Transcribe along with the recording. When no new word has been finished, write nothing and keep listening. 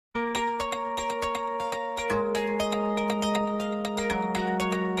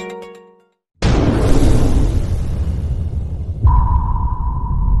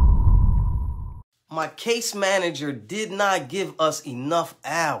case manager did not give us enough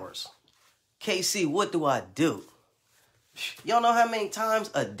hours. KC, what do I do? Y'all know how many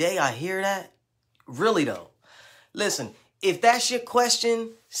times a day I hear that? Really though. Listen, if that's your question,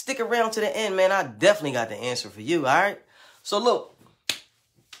 stick around to the end, man. I definitely got the answer for you, all right? So look,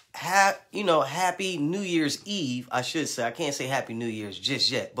 happy New Year's Eve, I should say. I can't say Happy New Year's just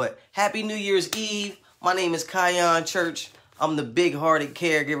yet, but Happy New Year's Eve. My name is Kion Church. I'm the big-hearted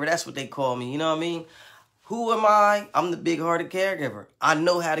caregiver. That's what they call me, you know what I mean? Who am I? I'm the big-hearted caregiver. I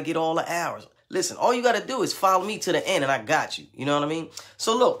know how to get all the hours. Listen, all you got to do is follow me to the end, and I got you. You know what I mean?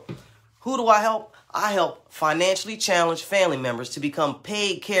 So look, who do I help? I help financially challenged family members to become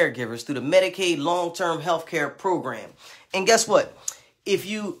paid caregivers through the Medicaid long-term health care program. And guess what? If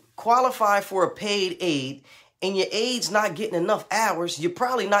you qualify for a paid aid and your aid's not getting enough hours, you're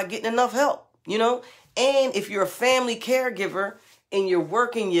probably not getting enough help, you know? And if you're a family caregiver and you're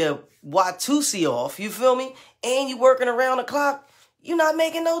working your Watusi off, you feel me? And you're working around the clock, you're not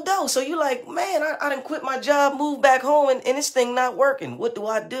making no dough. So you're like, man, I done quit my job, moved back home, and this thing not working. What do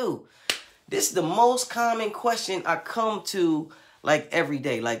I do? This is the most common question I come to like every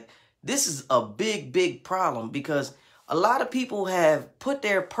day. Like, this is a big, big problem because a lot of people have put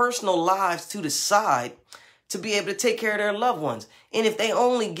their personal lives to the side to be able to take care of their loved ones. And if they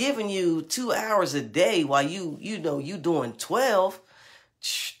only giving you 2 hours a day while you doing 12,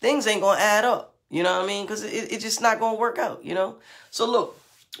 things ain't going to add up. You know what I mean? Because it's just not going to work out, you know? So look,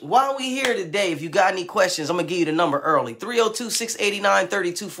 while we here today, if you got any questions, I'm going to give you the number early.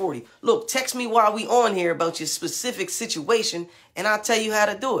 302-689-3240. Look, text me while we on here about your specific situation, and I'll tell you how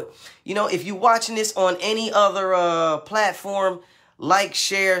to do it. You know, if you're watching this on any other platform, like,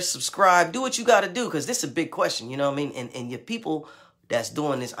 share, subscribe, do what you got to do, because this is a big question, you know what I mean? And your people that's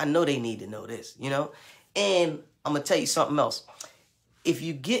doing this, I know they need to know this, you know? And I'm going to tell you something else. If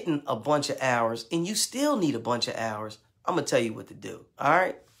you're getting a bunch of hours and you still need a bunch of hours, I'm going to tell you what to do, all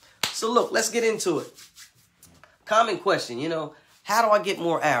right? So look, let's get into it. Common question, you know, how do I get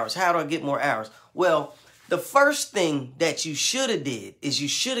more hours? How do I get more hours? Well, the first thing that you should have did is you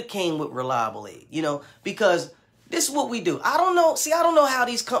should have came with reliable aid, you know, because this is what we do. I don't know. See, I don't know how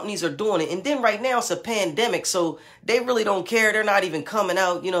these companies are doing it. And then right now it's a pandemic, so they really don't care. They're not even coming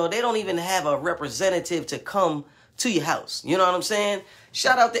out. You know, they don't even have a representative to come to your house. You know what I'm saying?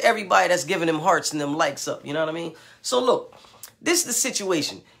 Shout out to everybody that's giving them hearts and them likes up. You know what I mean? So look, this is the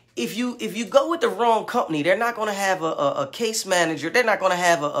situation. If you go with the wrong company, they're not going to have a case manager. They're not going to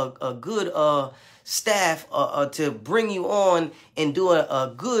have a good staff to bring you on and do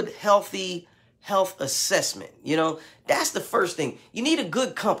a good, healthy health assessment. You know, that's the first thing. You need a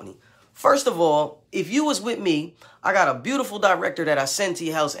good company. First of all, if you was with me, I got a beautiful director that I send to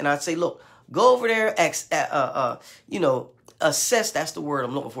your house, and I'd say, look, go over there, assess, that's the word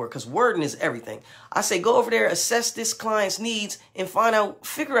I'm looking for, because wording is everything. I say, go over there, assess this client's needs, and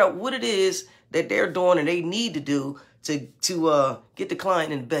figure out what it is that they're doing and they need to do to get the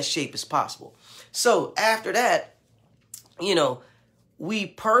client in the best shape as possible. So after that, you know, we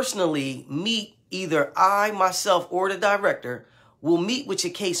personally meet, either I, myself, or the director will meet with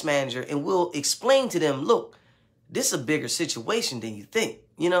your case manager and we'll explain to them, look, this is a bigger situation than you think.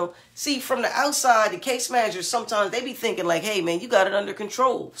 You know, see, from the outside, the case managers, sometimes they be thinking like, hey, man, you got it under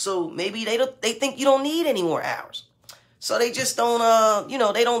control. So maybe they think you don't need any more hours. So they just don't,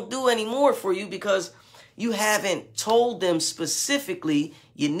 they don't do any more for you because you haven't told them specifically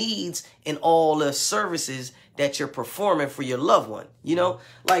your needs and all the services that you're performing for your loved one. You know,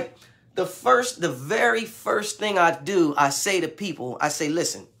 like the very first thing I do, I say to people, I say,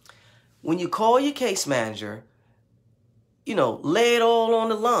 listen, when you call your case manager, you know, lay it all on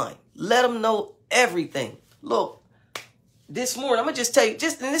the line. Let them know everything. Look, this morning, I'm going to just tell you, and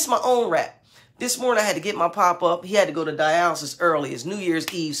this is my own rap. This morning, I had to get my pop up. He had to go to dialysis early. It's New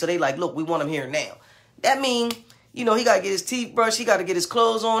Year's Eve. So they like, look, we want him here now. That means, you know, he got to get his teeth brushed. He got to get his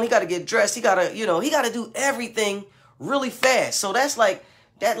clothes on. He got to get dressed. He got to, he got to do everything really fast. So that's that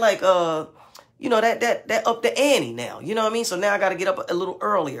up the ante now. You know what I mean? So now I got to get up a little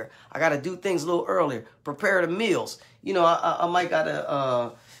earlier. I got to do things a little earlier. Prepare the meals. You know, I might got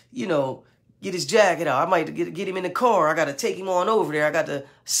to, get his jacket out. I might get him in the car. I got to take him on over there. I got to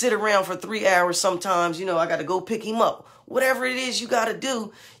sit around for 3 hours sometimes. You know, I got to go pick him up. Whatever it is you got to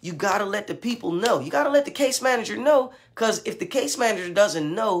do, you got to let the people know. You got to let the case manager know, because if the case manager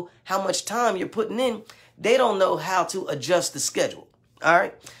doesn't know how much time you're putting in, they don't know how to adjust the schedule. All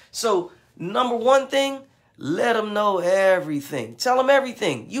right? So number one thing, let them know everything. Tell them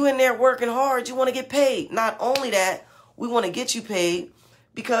everything. You in there working hard. You want to get paid. Not only that, we want to get you paid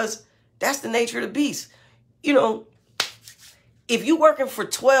because that's the nature of the beast. You know, if you working for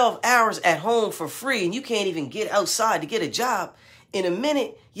 12 hours at home for free and you can't even get outside to get a job, in a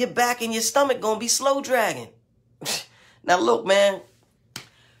minute, your back and your stomach going to be slow dragging. Now, look, man,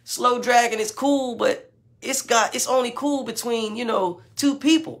 slow dragging is cool, but it's only cool between, you know, two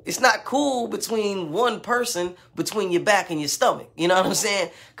people. It's not cool between one person, between your back and your stomach. You know what I'm saying?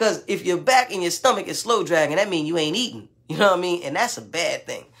 Because if your back and your stomach is slow dragging, that means you ain't eating. You know what I mean? And that's a bad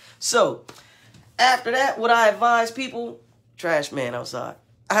thing. So after that, what I advise people, trash man outside.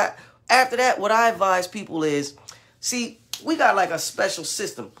 After that, what I advise people is, see, we got like a special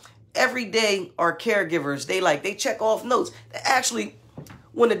system. Every day, our caregivers, they check off notes. Actually,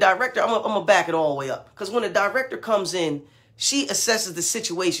 when the director, I'm gonna back it all the way up. Because when the director comes in, she assesses the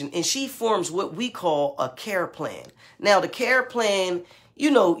situation and she forms what we call a care plan. Now, the care plan,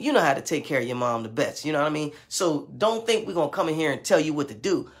 you know how to take care of your mom the best. You know what I mean? So don't think we're gonna come in here and tell you what to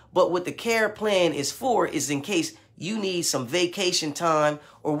do. But what the care plan is for is in case you need some vacation time,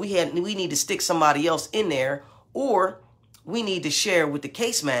 or we need to stick somebody else in there, or we need to share with the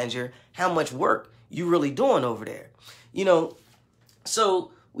case manager how much work you really doing over there. You know,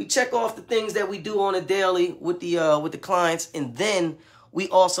 so we check off the things that we do on a daily with the clients, and then we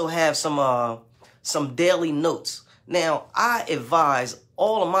also have some daily notes. Now, I advise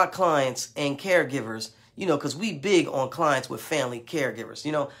all of my clients and caregivers, you know, because we big on clients with family caregivers.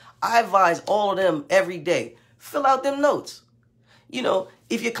 You know, I advise all of them every day, fill out them notes. You know,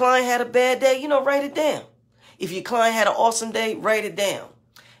 if your client had a bad day, you know, write it down. If your client had an awesome day, write it down.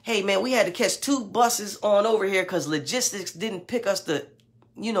 Hey, man, we had to catch 2 buses on over here because logistics didn't pick us the,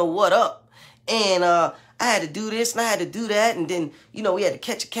 you know, what up. And I had to do this and I had to do that. And then, you know, we had to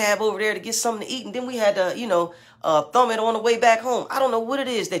catch a cab over there to get something to eat. And then we had to, you know, thumb it on the way back home. I don't know what it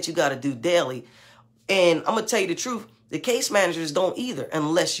is that you got to do daily. And I'm going to tell you the truth. The case managers don't either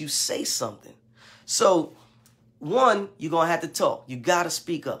unless you say something. So, 1, you're going to have to talk. You got to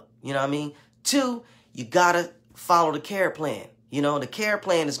speak up. You know what I mean? 2, you got to follow the care plan. You know, the care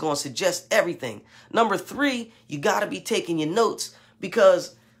plan is going to suggest everything. Number 3, you got to be taking your notes,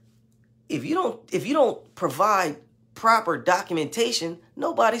 because if you don't provide proper documentation,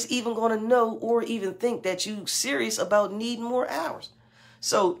 nobody's even going to know or even think that you're serious about needing more hours.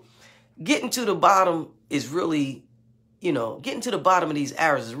 So getting to the bottom is really, you know, getting to the bottom of these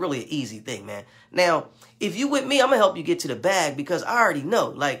hours is really an easy thing, man. Now, if you with me, I'm going to help you get to the bag, because I already know,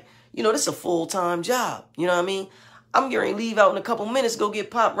 like, you know, this is a full-time job. You know what I mean? I'm going to leave out in a couple minutes, go get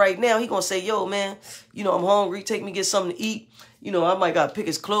Pop right now. He going to say, yo, man, you know, I'm hungry. Take me get something to eat. You know, I might got to pick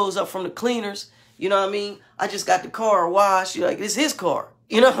his clothes up from the cleaners. You know what I mean? I just got the car washed. You're like, it's his car.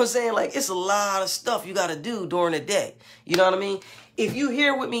 You know what I'm saying? Like, it's a lot of stuff you got to do during the day. You know what I mean? If you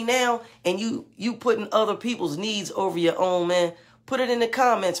here with me now and you putting other people's needs over your own, man, put it in the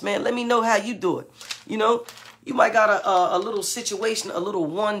comments, man. Let me know how you do it. You know, you might got a little situation, a little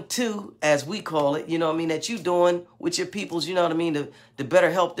 1-2, as we call it, you know what I mean, that you doing with your peoples, you know what I mean, to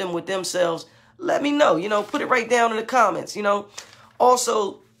better help them with themselves. Let me know, you know, put it right down in the comments, you know.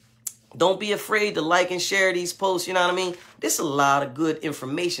 Also, don't be afraid to like and share these posts, you know what I mean. There's a lot of good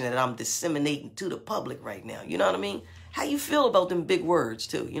information that I'm disseminating to the public right now, you know what I mean. How you feel about them big words,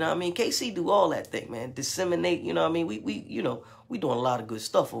 too, you know what I mean. KC do all that thing, man, disseminate, you know what I mean. We you know, we doing a lot of good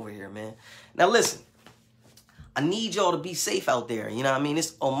stuff over here, man. Now, listen. I need y'all to be safe out there. You know what I mean?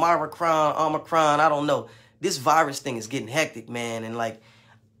 It's Omicron, I don't know. This virus thing is getting hectic, man. And like,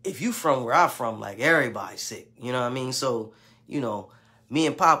 if you from where I'm from, like, everybody's sick. You know what I mean? So, you know, me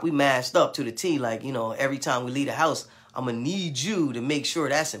and Pop, we masked up to the T. Like, you know, every time we leave the house, I'm going to need you to make sure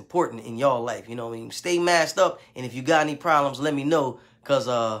that's important in y'all life. You know what I mean? Stay masked up. And if you got any problems, let me know. Because,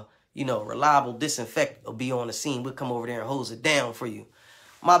 you know, reliable disinfect will be on the scene. We'll come over there and hose it down for you.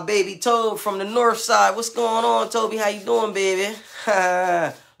 My baby Tobe from the north side. What's going on, Toby? How you doing, baby?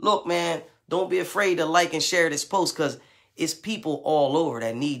 Look, man, don't be afraid to like and share this post, because it's people all over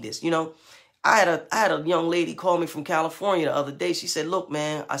that need this. You know, I had a young lady call me from California the other day. She said, look,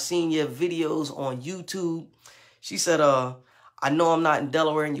 man, I seen your videos on YouTube. She said, I know I'm not in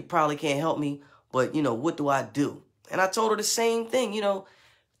Delaware and you probably can't help me, but, you know, what do I do? And I told her the same thing, you know,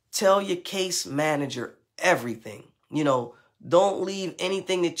 tell your case manager everything, you know. Don't leave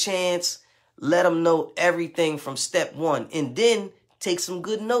anything to chance. Let them know everything from step 1. And then take some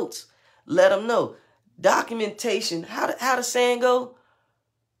good notes. Let them know. Documentation. How the saying go?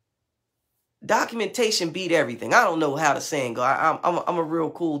 Documentation beat everything. I don't know how the saying go. I'm a real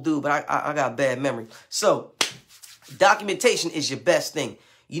cool dude, but I got bad memory. So, documentation is your best thing.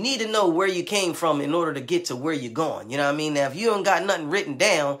 You need to know where you came from in order to get to where you're going. You know what I mean? Now, if you don't got nothing written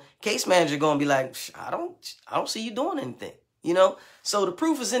down, case manager going to be like, I don't see you doing anything. You know, so the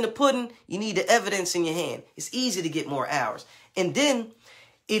proof is in the pudding. You need the evidence in your hand. It's easy to get more hours. And then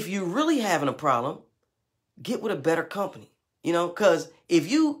if you're really having a problem, get with a better company, you know, because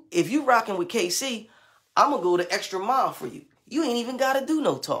if you rocking with KC, I'm going to go the extra mile for you. You ain't even got to do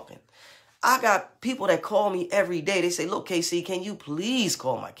no talking. I got people that call me every day. They say, look, KC, can you please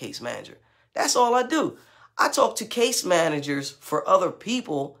call my case manager? That's all I do. I talk to case managers for other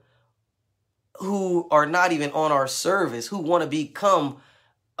people who are not even on our service, who want to become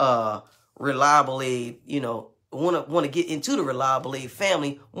reliable aid, you know, want to get into the reliable aid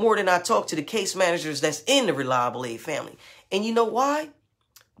family more than I talk to the case managers that's in the reliable aid family. And you know why?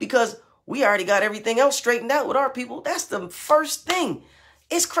 Because we already got everything else straightened out with our people. That's the first thing.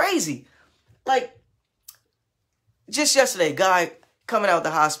 It's crazy. Like, just yesterday, guy coming out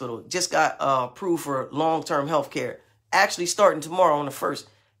the hospital just got approved for long-term health care. Actually starting tomorrow on the 1st.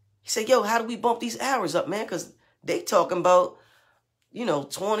 He said, yo, how do we bump these hours up, man? Because they talking about, you know,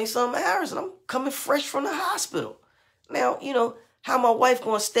 20-something hours, and I'm coming fresh from the hospital. Now, you know, how my wife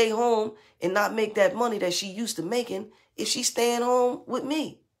going to stay home and not make that money that she used to making if she's staying home with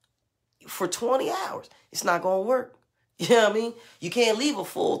me for 20 hours? It's not going to work. You know what I mean? You can't leave a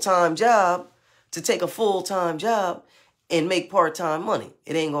full-time job to take a full-time job and make part-time money.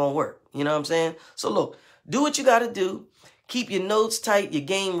 It ain't going to work. You know what I'm saying? So look, do what you got to do. Keep your notes tight, your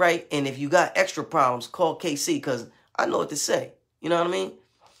game right. And if you got extra problems, call KC because I know what to say. You know what I mean?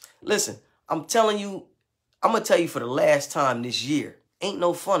 Listen, I'm telling you, I'm going to tell you for the last time this year, ain't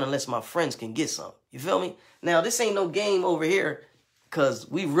no fun unless my friends can get some. You feel me? Now, this ain't no game over here because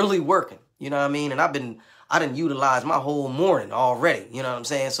we really working. You know what I mean? And I didn't utilize my whole morning already. You know what I'm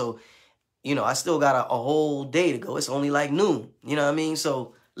saying? So, you know, I still got a whole day to go. It's only like noon. You know what I mean?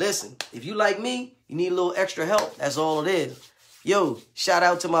 So, listen, if you like me, you need a little extra help. That's all it is. Yo, shout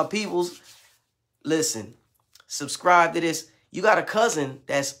out to my peoples. Listen, subscribe to this. You got a cousin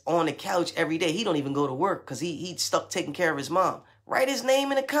that's on the couch every day. He don't even go to work because he's stuck taking care of his mom. Write his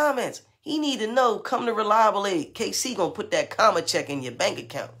name in the comments. He need to know, come to Reliable Aid. KC gonna put that comma check in your bank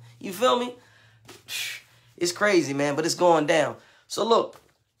account. You feel me? It's crazy, man, but it's going down. So look,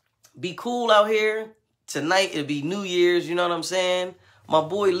 be cool out here. Tonight it'll be New Year's, you know what I'm saying? My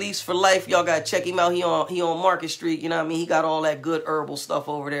boy Leafs for Life, y'all gotta check him out. He on Market Street, you know what I mean? He got all that good herbal stuff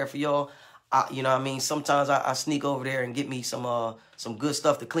over there for y'all. You know what I mean? Sometimes I sneak over there and get me some good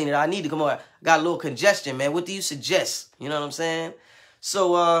stuff to clean it. I need to come over. Got a little congestion, man. What do you suggest? You know what I'm saying?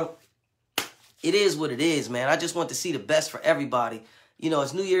 So it is what it is, man. I just want to see the best for everybody. You know,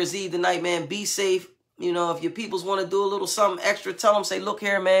 it's New Year's Eve tonight, man. Be safe. You know, if your peoples want to do a little something extra, tell them, say, look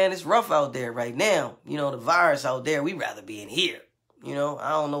here, man, it's rough out there right now. You know, the virus out there, we'd rather be in here. You know, I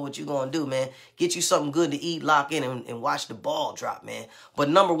don't know what you're going to do, man. Get you something good to eat, lock in, and watch the ball drop, man. But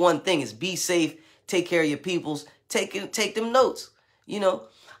number one thing is be safe. Take care of your peoples. Take them notes. You know,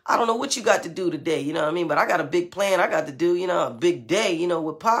 I don't know what you got to do today, you know what I mean? But I got a big plan I got to do, you know, a big day, you know,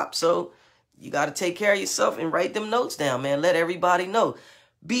 with Pop. So you got to take care of yourself and write them notes down, man. Let everybody know.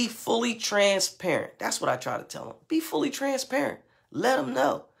 Be fully transparent. That's what I try to tell them. Be fully transparent. Let them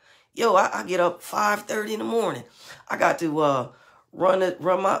know. Yo, I get up 5:30 in the morning. I got to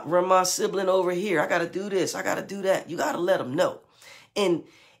run my sibling over here. I got to do this. I got to do that. You got to let them know. And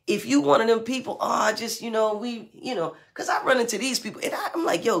if you one of them people, because I run into these people and I'm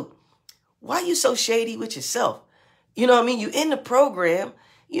like, yo, why you so shady with yourself? You know what I mean? You in the program,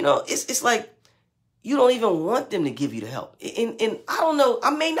 you know, it's like you don't even want them to give you the help. And I don't know,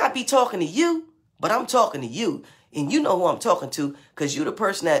 I may not be talking to you, but I'm talking to you. And you know who I'm talking to because you're the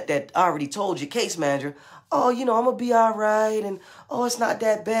person that already told your case manager, oh, you know, I'm going to be all right. And, oh, it's not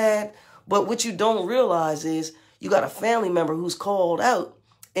that bad. But what you don't realize is you got a family member who's called out.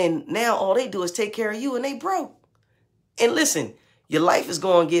 And now all they do is take care of you and they broke. And listen, your life is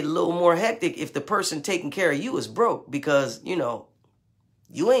going to get a little more hectic if the person taking care of you is broke because, you know,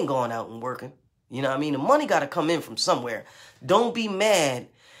 you ain't going out and working. You know what I mean? The money got to come in from somewhere. Don't be mad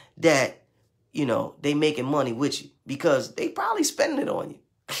that, you know, they making money with you because they probably spending it on you.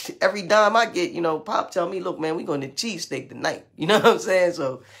 Every dime I get, you know, Pop tell me, look, man, we going to cheesesteak tonight. You know what I'm saying?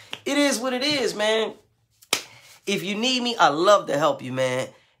 So it is what it is, man. If you need me, I love to help you, man.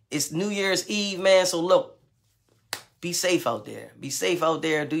 It's New Year's Eve, man. So look, be safe out there. Be safe out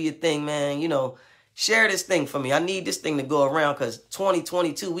there. Do your thing, man. You know, share this thing for me. I need this thing to go around because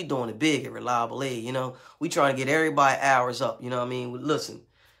 2022, we doing it big at Reliable Aid, you know. We trying to get everybody hours up, you know what I mean? Listen,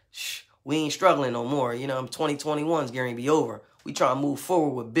 we ain't struggling no more. You know, 2021 is getting to be over. We trying to move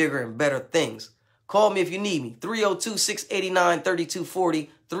forward with bigger and better things. Call me if you need me. 302-689-3240.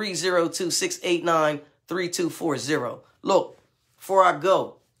 302-689-3240. Look, before I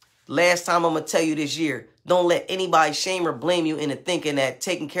go, last time I'm going to tell you this year, don't let anybody shame or blame you into thinking that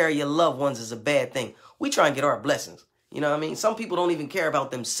taking care of your loved ones is a bad thing. We try and get our blessings. You know what I mean? Some people don't even care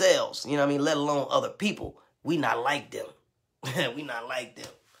about themselves, you know what I mean, let alone other people. We not like them. We not like them.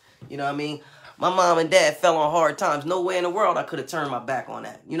 You know what I mean? My mom and dad fell on hard times. No way in the world I could have turned my back on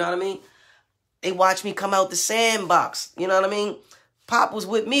that. You know what I mean? They watched me come out the sandbox. You know what I mean? Pop was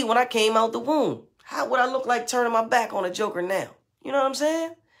with me when I came out the womb. How would I look like turning my back on a joker now? You know what I'm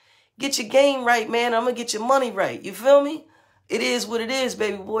saying? Get your game right, man. I'm going to get your money right. You feel me? It is what it is,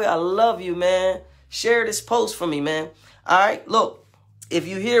 baby boy. I love you, man. Share this post for me, man. All right? Look, if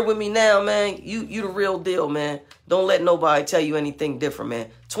you here with me now, man, you the real deal, man. Don't let nobody tell you anything different, man.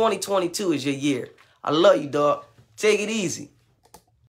 2022 is your year. I love you, dog. Take it easy.